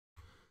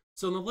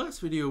So in the last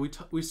video,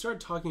 we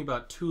started talking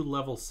about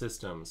two-level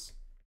systems.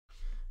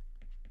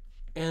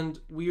 And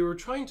we were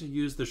trying to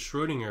use the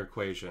Schrödinger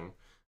equation,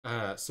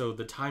 so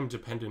the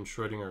time-dependent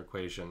Schrödinger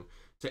equation,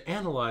 to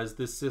analyze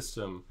this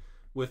system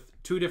with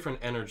two different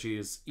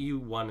energies,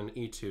 E1 and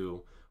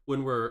E2,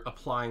 when we're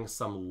applying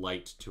some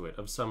light to it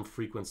of some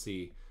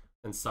frequency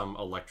and some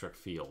electric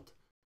field.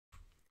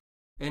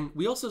 And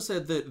we also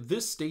said that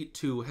this state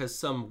 2 has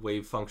some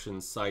wave function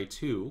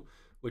psi2,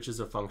 which is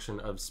a function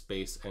of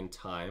space and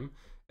time.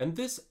 And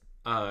this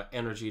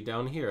energy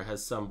down here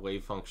has some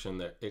wave function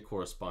that it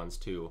corresponds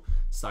to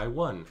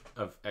psi1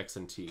 of x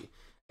and t.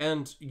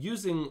 And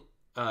using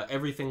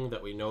everything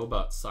that we know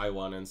about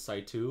psi1 and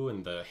psi2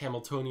 and the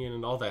Hamiltonian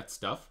and all that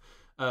stuff,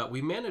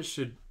 we managed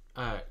to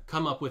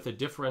come up with a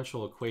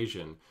differential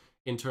equation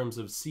in terms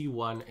of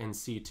C1 and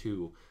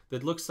C2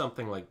 that looks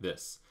something like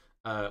this.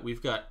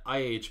 We've got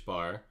IH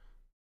bar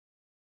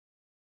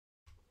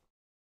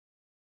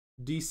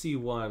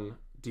dc1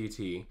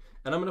 dt,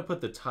 and I'm going to put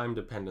the time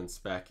dependence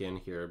back in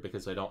here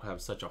because I don't have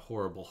such a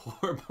horrible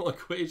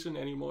equation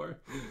anymore.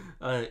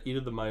 E to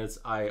the minus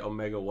I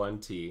omega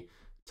 1t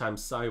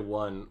times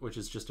psi1, which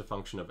is just a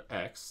function of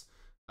x,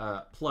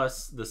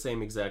 plus the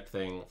same exact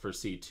thing for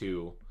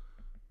c2,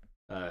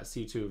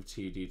 c2 of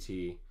t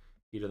dt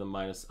e to the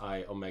minus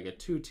I omega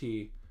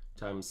 2t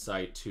times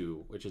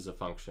psi2, which is a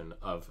function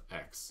of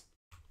x.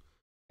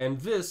 And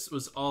this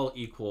was all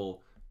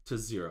equal to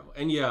 0.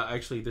 And yeah,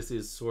 actually this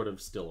is sort of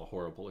still a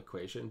horrible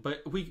equation,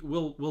 but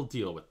we'll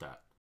deal with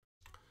that.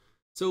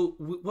 So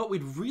what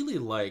we'd really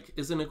like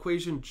is an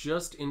equation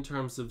just in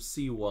terms of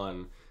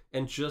C1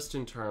 and just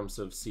in terms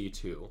of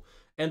C2.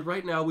 And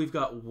right now we've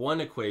got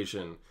one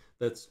equation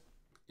that's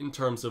in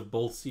terms of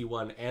both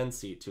C1 and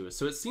C2.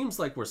 So it seems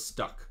like we're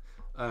stuck.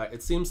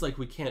 It seems like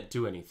we can't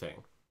do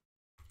anything.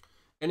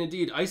 And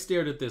indeed, I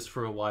stared at this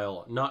for a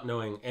while, not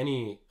having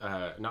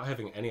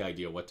any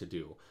idea what to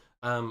do.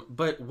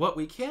 But what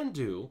we can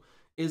do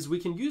is we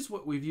can use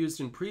what we've used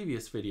in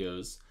previous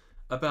videos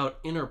about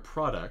inner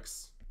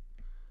products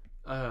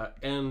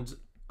and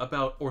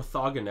about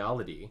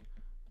orthogonality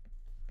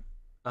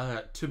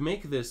to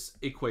make this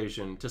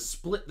equation, to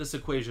split this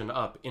equation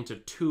up into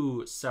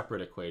two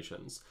separate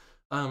equations.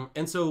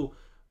 And so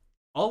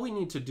all we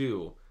need to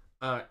do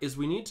is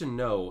we need to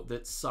know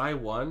that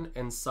psi1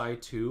 and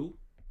psi2,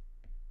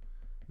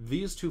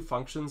 these two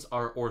functions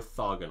are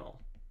orthogonal.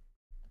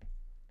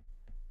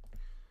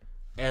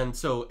 And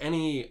so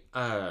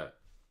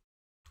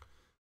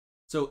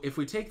so if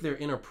we take their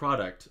inner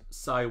product,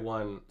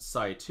 psi1,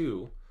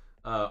 psi2,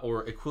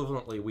 or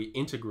equivalently we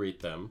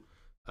integrate them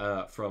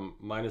from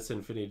minus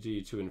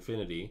infinity to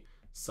infinity,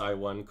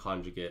 psi1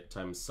 conjugate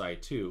times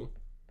psi2,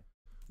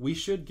 we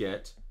should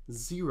get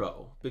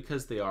 0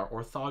 because they are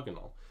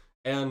orthogonal.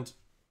 And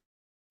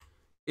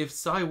if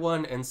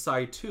psi1 and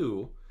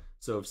psi2,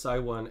 so if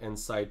psi1 and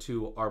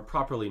psi2 are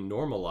properly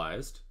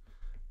normalized,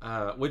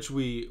 which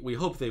we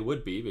hope they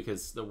would be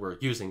because we're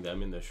using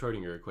them in the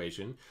Schrödinger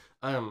equation,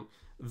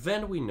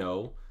 then we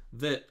know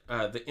that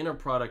the inner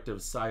product of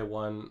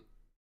psi1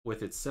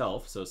 with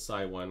itself, so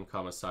psi1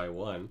 comma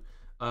psi1,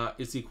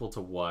 is equal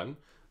to 1.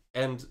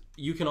 And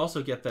you can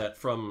also get that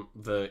from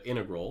the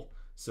integral.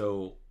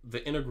 So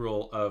the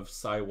integral of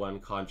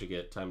psi1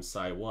 conjugate times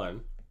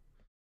psi1,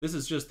 this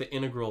is just the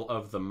integral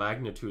of the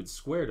magnitude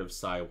squared of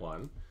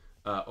psi1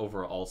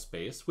 over all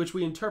space, which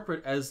we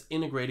interpret as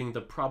integrating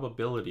the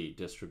probability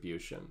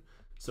distribution.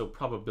 So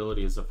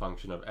probability is a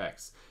function of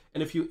x.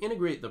 And if you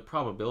integrate the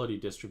probability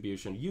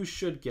distribution, you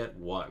should get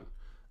 1.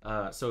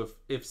 So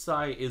if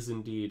psi is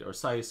indeed, or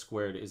psi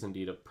squared is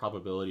indeed a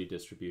probability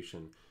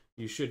distribution,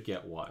 you should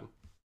get 1.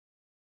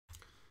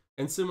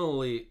 And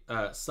similarly,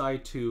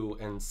 psi2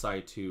 and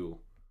psi2,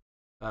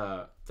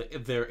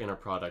 their inner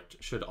product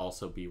should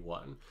also be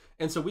 1.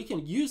 And so we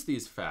can use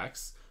these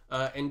facts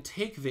and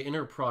take the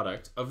inner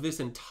product of this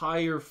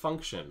entire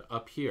function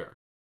up here.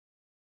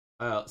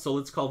 So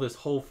let's call this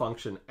whole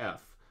function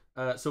f.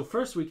 So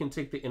first we can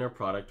take the inner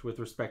product with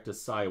respect to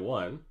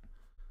psi1,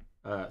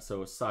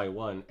 so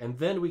psi1, and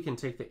then we can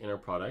take the inner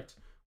product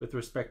with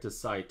respect to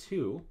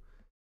psi2,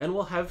 and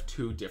we'll have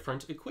two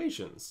different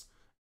equations.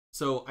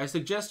 So I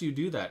suggest you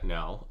do that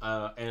now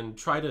and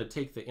try to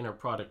take the inner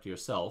product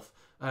yourself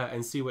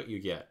and see what you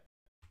get.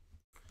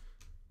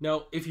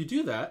 Now, if you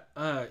do that,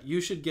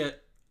 you should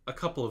get a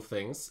couple of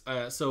things.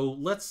 So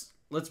let's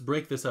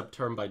break this up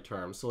term by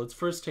term. So let's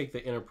first take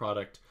the inner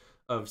product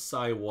of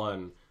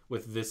psi1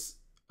 with this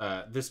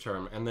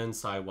term, and then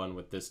psi1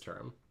 with this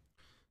term.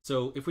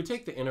 So if we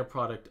take the inner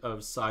product of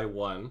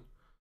psi1,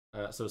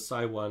 so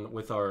psi1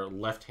 with our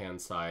left-hand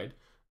side,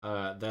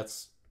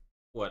 that's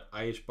what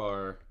IH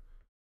bar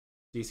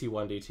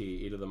dc1 dt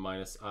e to the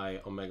minus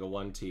I omega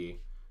 1t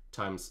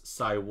times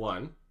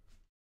psi1.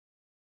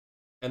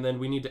 And then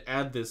we need to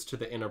add this to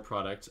the inner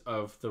product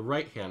of the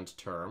right-hand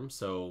term,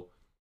 so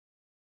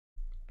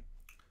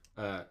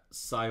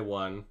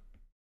psi1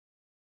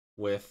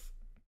 with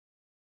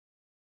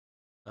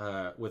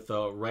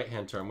the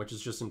right-hand term, which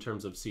is just in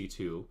terms of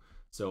c2,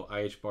 so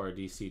IH bar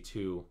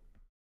dc2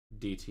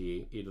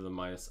 dt e to the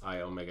minus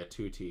I omega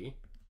 2t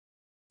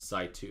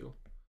psi2.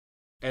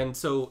 And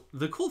so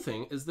the cool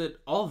thing is that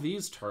all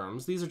these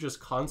terms, these are just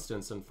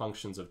constants and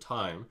functions of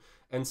time.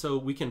 And so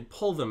we can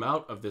pull them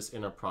out of this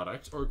inner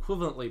product, or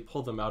equivalently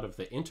pull them out of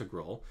the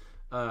integral.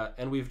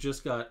 And we've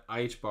just got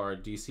IH bar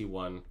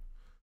dc1,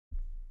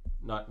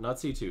 not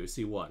c2,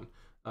 c1,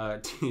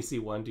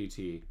 dc1 dt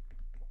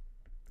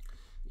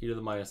e to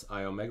the minus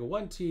I omega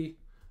 1t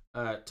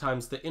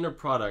times the inner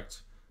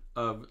product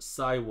of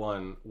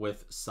psi1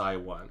 with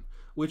psi1,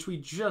 which we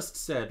just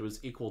said was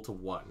equal to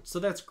 1. So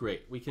that's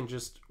great. We can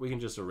just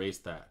erase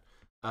that.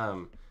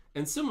 And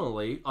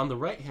similarly, on the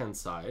right-hand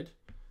side,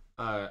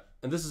 and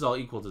this is all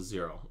equal to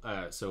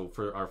 0, so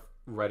for our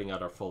writing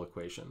out our full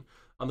equation.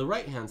 On the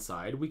right-hand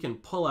side, we can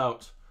pull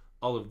out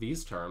all of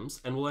these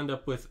terms, and we'll end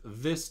up with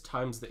this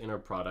times the inner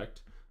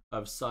product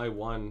of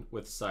psi1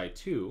 with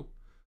psi2,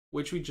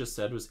 which we just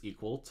said was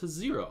equal to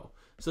 0.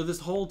 So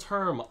this whole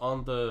term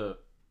on the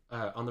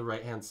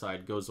right-hand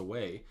side goes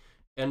away,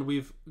 and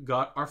we've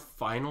got our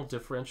final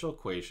differential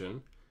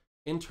equation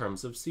in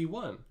terms of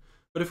C1.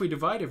 But if we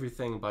divide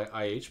everything by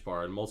IH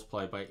bar and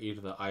multiply by e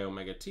to the I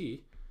omega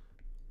t,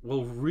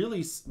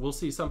 we'll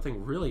see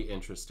something really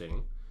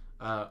interesting,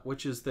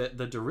 which is that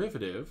the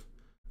derivative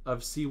of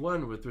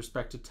C1 with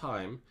respect to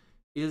time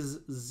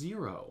is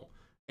 0.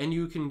 And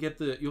you'll get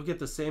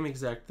the same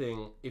exact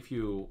thing if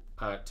you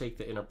take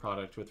the inner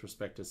product with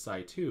respect to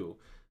psi2,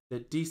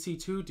 that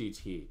dc2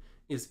 dt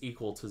is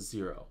equal to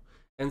 0.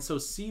 And so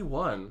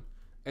C1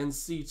 and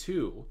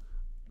C2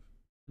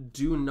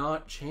 do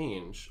not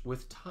change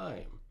with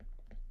time.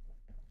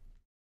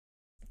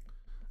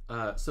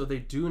 So they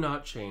do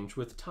not change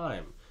with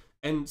time.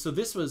 And so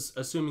this was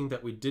assuming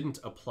that we didn't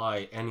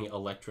apply any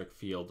electric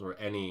field or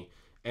any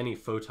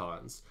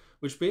photons,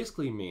 which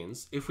basically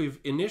means if we've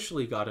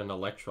initially got an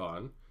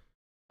electron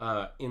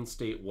in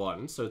state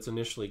 1, so it's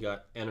initially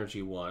got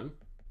energy 1,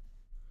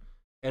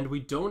 and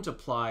we don't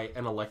apply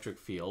an electric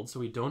field, so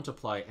we don't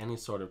apply any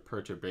sort of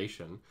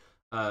perturbation,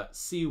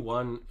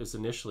 C1 is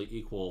initially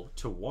equal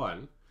to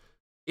 1,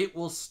 it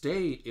will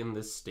stay in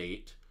this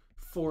state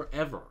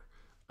forever,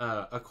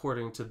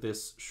 according to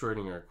this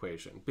Schrödinger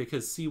equation,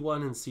 because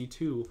C1 and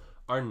C2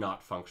 are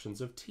not functions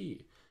of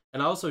t.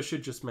 And I also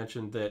should just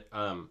mention that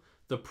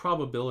the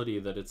probability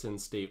that it's in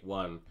state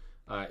 1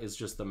 is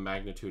just the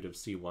magnitude of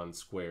C1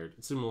 squared.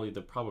 Similarly,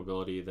 the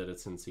probability that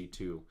it's in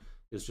C2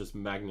 is just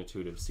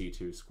magnitude of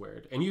C2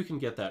 squared. And you can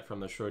get that from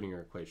the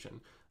Schrödinger equation,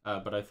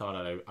 but I thought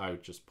I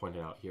would just point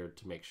it out here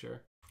to make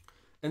sure.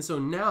 And so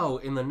now,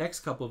 in the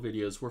next couple of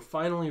videos, we're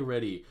finally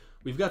ready.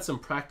 We've got some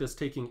practice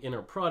taking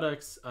inner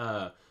products.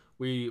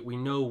 We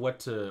know what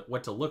to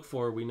look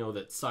for. We know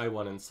that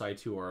psi1 and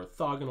psi2 are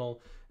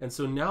orthogonal. And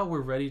so now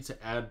we're ready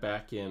to add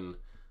back in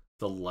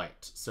the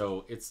light.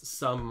 So it's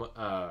some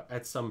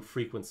at some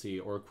frequency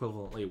or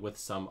equivalently with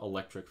some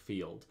electric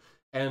field.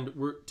 And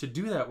to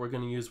do that, we're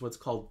going to use what's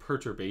called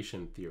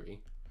perturbation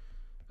theory.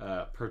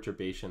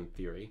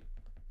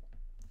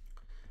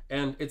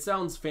 And it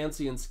sounds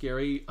fancy and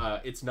scary.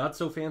 It's not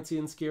so fancy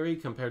and scary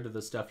compared to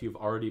the stuff you've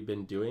already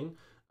been doing.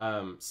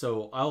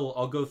 So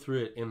I'll go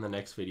through it in the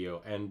next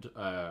video, and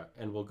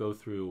we'll go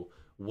through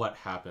what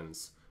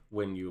happens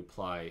when you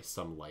apply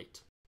some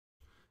light.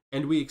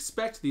 And we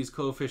expect these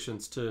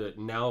coefficients to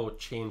now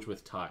change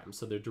with time.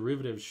 So their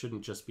derivatives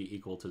shouldn't just be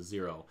equal to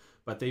 0,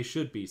 but they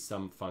should be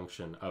some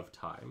function of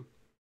time.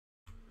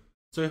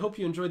 So I hope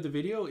you enjoyed the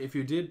video. If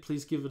you did,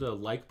 please give it a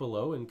like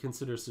below and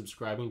consider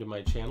subscribing to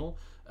my channel.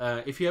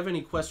 If you have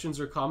any questions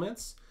or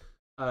comments,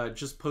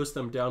 just post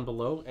them down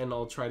below and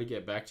I'll try to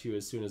get back to you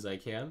as soon as I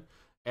can.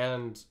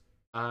 And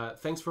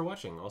thanks for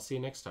watching. I'll see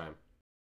you next time.